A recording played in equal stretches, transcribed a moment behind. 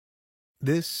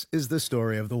This is the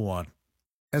story of the one.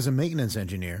 As a maintenance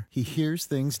engineer, he hears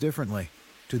things differently.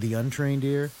 To the untrained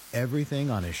ear,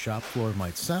 everything on his shop floor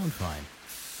might sound fine,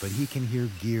 but he can hear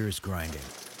gears grinding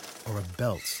or a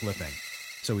belt slipping.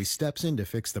 So he steps in to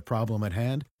fix the problem at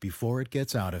hand before it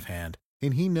gets out of hand.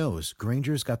 And he knows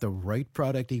Granger's got the right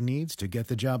product he needs to get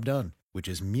the job done, which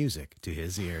is music to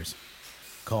his ears.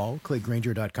 Call, click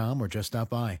Grainger.com, or just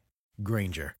stop by.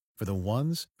 Grainger, for the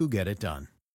ones who get it done.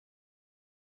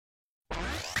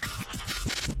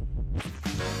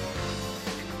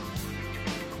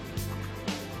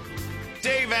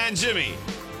 Dave and Jimmy.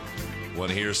 Want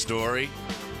to hear a story?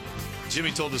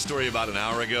 Jimmy told the story about an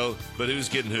hour ago, but who's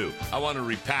getting who? I want to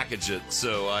repackage it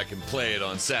so I can play it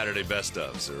on Saturday Best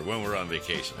Ofs or when we're on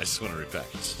vacation. I just want to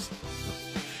repackage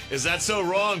it. Is that so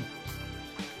wrong?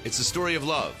 It's a story of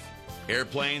love,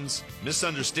 airplanes,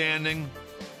 misunderstanding,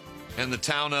 and the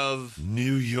town of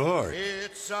New York.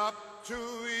 It's up to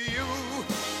you.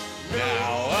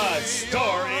 Now a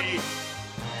story.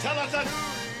 Tell us a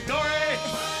story.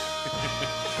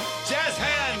 Jazz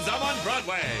hands. I'm on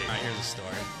Broadway. All right, here's the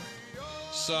story.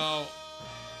 So,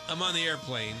 I'm on the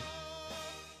airplane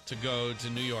to go to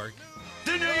New York.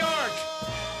 To New York.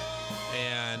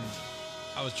 And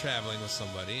I was traveling with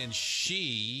somebody, and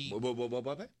she...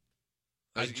 What?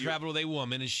 I traveled with a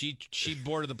woman, and she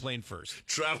boarded the plane first.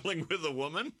 Traveling with a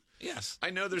woman? Yes. I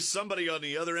know there's somebody on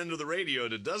the other end of the radio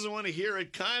that doesn't want to hear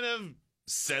it kind of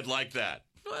said like that.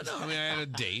 Well, no, I mean, I had a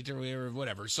date or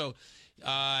whatever. So,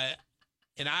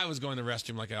 and I was going to the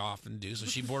restroom like I often do, so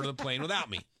she boarded the plane without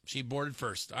me. She boarded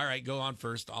first. All right, go on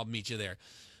first. I'll meet you there.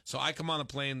 So I come on the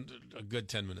plane a good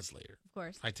 10 minutes later. Of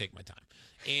course. I take my time.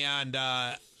 And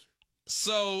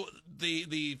so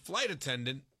the flight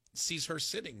attendant sees her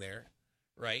sitting there,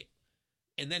 right?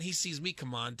 And then he sees me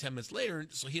come on 10 minutes later,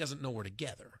 so he doesn't know we're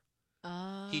together.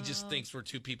 Oh. He just thinks we're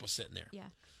two people sitting there. Yeah.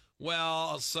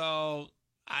 Well, so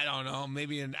I don't know,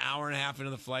 maybe an hour and a half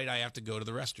into the flight, I have to go to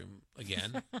the restroom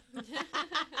again.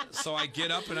 So I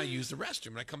get up and I use the restroom.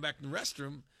 And I come back in the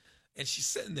restroom, and she's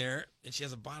sitting there, and she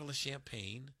has a bottle of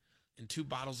champagne and 2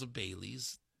 bottles of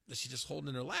Bailey's that she's just holding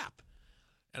in her lap.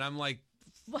 And I'm like,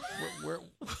 what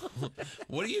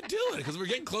are you doing? Because we're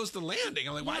getting close to landing.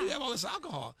 I'm like, why do you have all this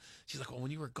alcohol? She's like, well,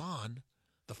 when you were gone,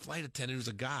 the flight attendant, who's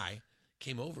a guy,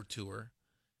 came over to her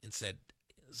and said,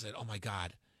 oh, my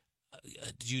God,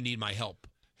 do you need my help?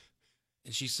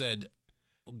 And she said,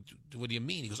 what do you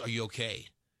mean? He goes, are you okay?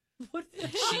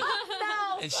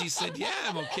 And she said, yeah,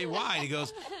 I'm okay. Why? And he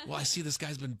goes, well, I see this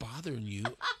guy's been bothering you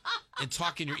and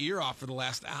talking your ear off for the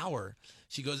last hour.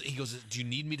 He goes, do you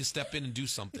need me to step in and do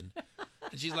something?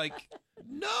 And she's like,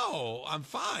 no, I'm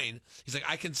fine. He's like,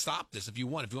 I can stop this if you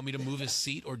want. If you want me to move his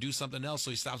seat or do something else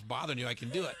so he stops bothering you, I can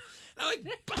do it. And I'm like,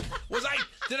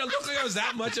 did it look like I was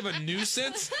that much of a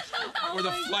nuisance? Where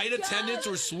the flight attendants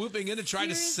were swooping in to try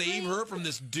to save her from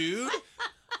this dude?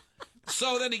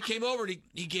 So then he came over and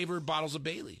he gave her bottles of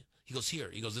Bailey. He goes, here.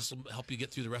 He goes, this will help you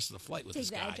get through the rest of the flight with this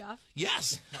guy. Take the edge off.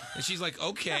 Yes. And she's like,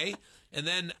 okay. And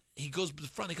then he goes to the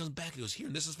front. He comes back. He goes, here.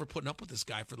 And this is for putting up with this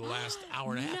guy for the last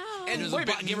hour and a half. No. And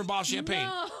gave her a bottle of champagne.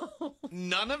 No.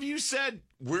 None of you said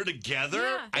we're together?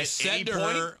 Yeah. I at said any to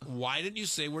point? her, why didn't you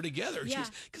say we're together? Yeah.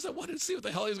 Because I wanted to see what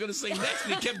the hell he was going to say next.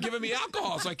 And he kept giving me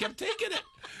alcohol, so I kept taking it.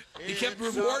 He kept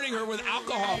rewarding her with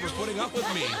alcohol for putting up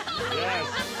with me.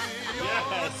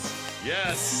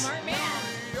 Yes. Smart man.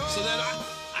 So then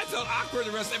I felt awkward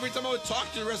the rest. Every time I would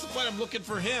talk to the rest of the flight, I'm looking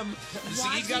for him. See,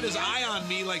 he's got his eye on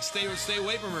me, like, stay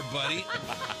away from her, buddy.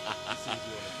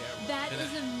 That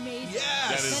is amazing. Yes.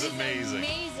 That is amazing.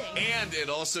 Amazing. And it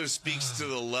also speaks to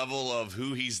the level of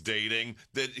who he's dating,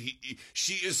 that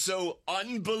she is so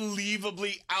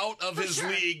unbelievably out of his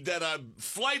league that a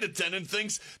flight attendant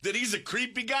thinks that he's a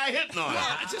creepy guy hitting on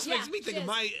her. It just makes me think, am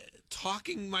I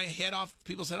talking my head off,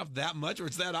 people's head off that much, or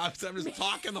it's that obvious I'm just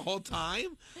talking the whole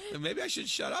time? And maybe I should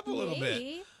shut up a little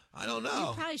bit. I don't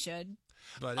know. You probably should.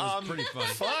 But it was pretty funny.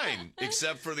 Fine,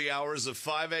 except for the hours of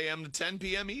 5 a.m. to 10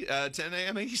 p.m. 10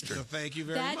 a.m. Eastern. So thank you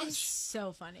very much. That is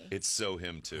so funny. It's so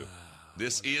him, too.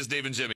 This is Dave and Jimmy.